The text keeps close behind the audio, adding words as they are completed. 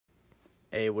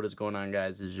Hey, what is going on,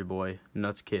 guys? This is your boy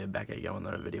Nuts Kid back again with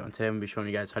another video, and today I'm going to be showing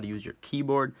you guys how to use your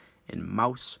keyboard and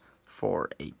mouse for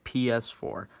a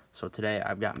PS4. So today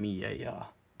I've got me a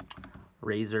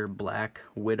Razer Black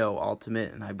Widow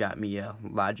Ultimate, and I've got me a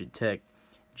Logitech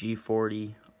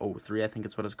G4003, I think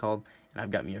it's what it's called, and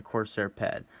I've got me a Corsair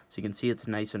pad. So you can see it's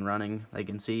nice and running. I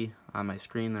can see on my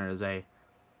screen there is a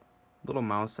little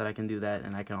mouse that I can do that,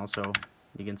 and I can also,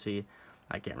 you can see,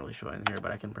 I can't really show it in here,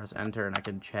 but I can press enter and I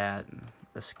can chat and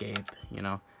escape, you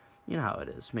know how it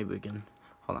is. Maybe we can,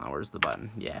 hold on, where's the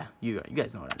button? Yeah, you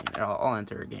guys know what I mean. I'll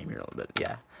enter a game here a little bit,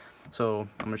 yeah. So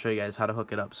I'm gonna show you guys how to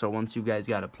hook it up. So once you guys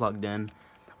got it plugged in,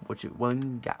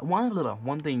 one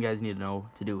thing you guys need to know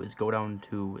to do is go down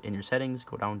to, in your settings,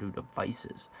 go down to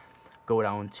devices, go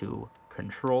down to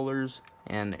controllers,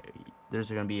 and there's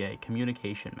going to be a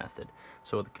communication method.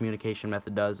 So what the communication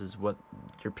method does is what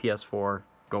your PS4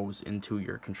 goes into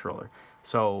your controller.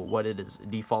 So what it is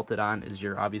defaulted on is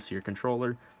obviously your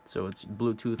controller. So it's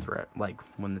Bluetooth, like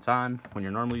when it's on, when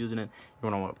you're normally using it, you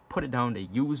want to put it down to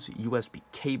use USB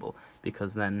cable,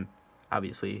 because then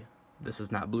obviously this is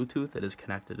not Bluetooth, it is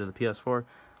connected to the PS4,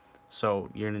 so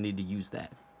you're going to need to use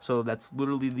that. So that's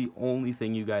literally the only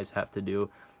thing you guys have to do.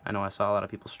 I know I saw a lot of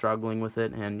people struggling with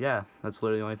it, and yeah, that's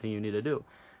literally the only thing you need to do.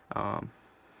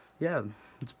 Yeah,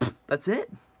 that's it.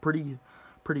 Pretty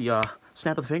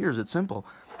snap of the fingers, it's simple.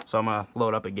 So I'm gonna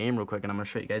load up a game real quick, and I'm gonna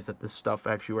show you guys that this stuff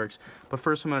actually works. But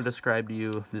first I'm gonna describe to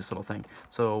you this little thing.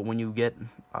 So when you get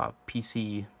a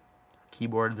PC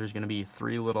keyboard, there's gonna be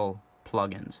 3 little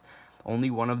plugins. Only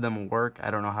one of them will work.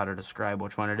 I don't know how to describe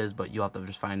which one it is, but you'll have to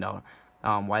just find out.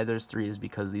 Why there's 3 is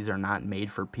because these are not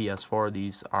made for PS4.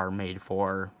 These are made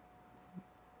for,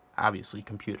 obviously,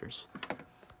 computers.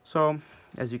 So,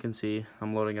 as you can see,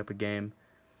 I'm loading up a game.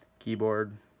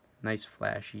 Keyboard, nice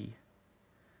flashy.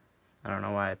 I don't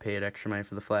know why I paid extra money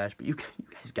for the flash, but you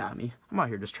guys got me. I'm out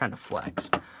here just trying to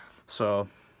flex. So,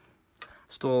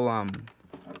 still,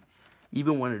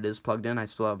 even when it is plugged in, I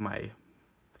still have my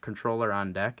controller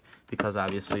on deck, because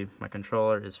obviously my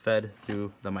controller is fed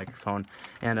through the microphone.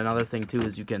 And another thing too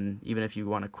is you can, even if you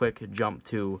want a quick jump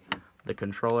to the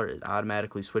controller, it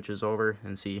automatically switches over.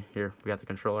 And see here, we got the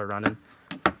controller running,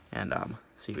 and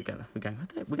see we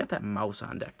got that mouse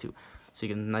on deck too. So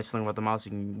you can, nice thing about the mouse, you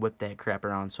can whip that crap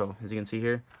around. So as you can see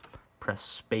here, press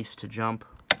space to jump,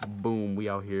 boom, we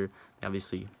out here.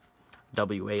 Obviously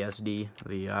WASD,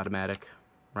 the automatic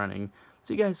running.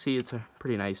 So you guys see it's a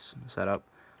pretty nice setup.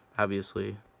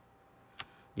 Obviously,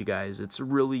 you guys, it's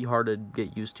really hard to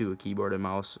get used to a keyboard and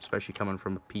mouse, especially coming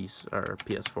from a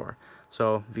PS4.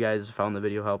 So if you guys found the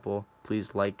video helpful,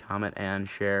 please like, comment, and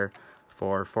share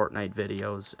for Fortnite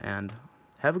videos, and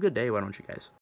have a good day, why don't you guys?